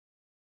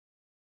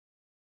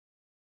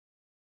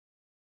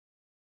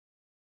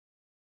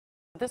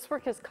This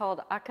work is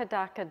called Acca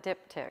Dacca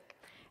Diptych,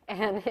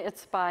 and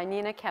it's by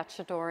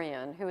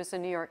Katchadourian, who is a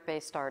New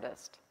York-based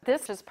artist.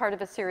 This is part of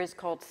a series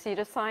called Seat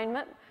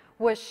Assignment,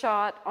 was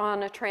shot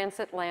on a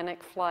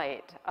transatlantic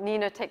flight.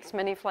 Nina takes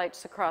many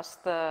flights across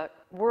the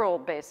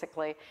world,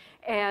 basically,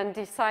 and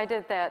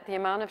decided that the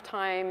amount of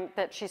time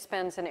that she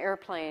spends in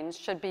airplanes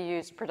should be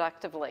used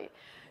productively.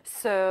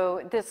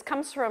 So this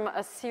comes from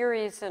a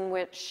series in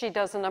which she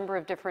does a number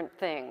of different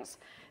things.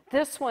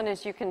 This one,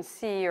 as you can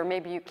see, or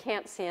maybe you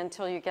can't see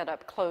until you get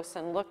up close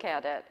and look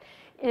at it,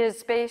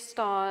 is based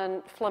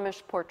on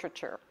Flemish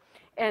portraiture.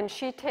 And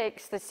she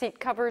takes the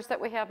seat covers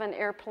that we have in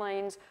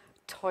airplanes,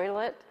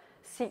 toilet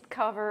seat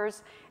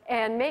covers,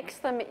 and makes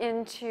them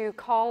into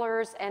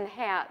collars and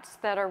hats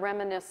that are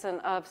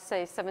reminiscent of,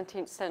 say,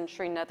 17th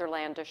century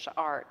Netherlandish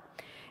art.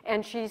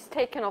 And she's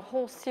taken a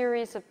whole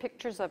series of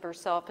pictures of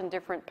herself in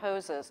different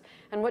poses.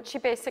 And what she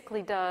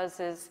basically does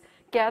is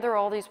gather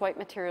all these white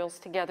materials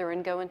together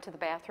and go into the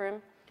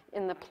bathroom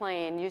in the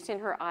plane using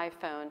her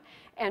iPhone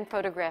and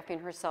photographing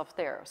herself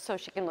there so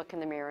she can look in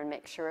the mirror and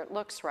make sure it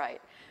looks right.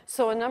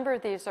 So a number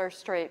of these are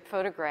straight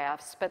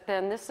photographs, but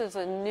then this is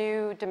a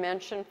new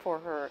dimension for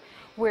her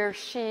where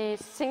she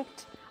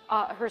synced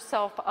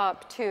herself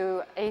up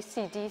to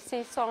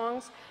AC/DC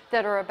songs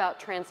that are about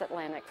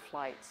transatlantic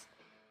flights.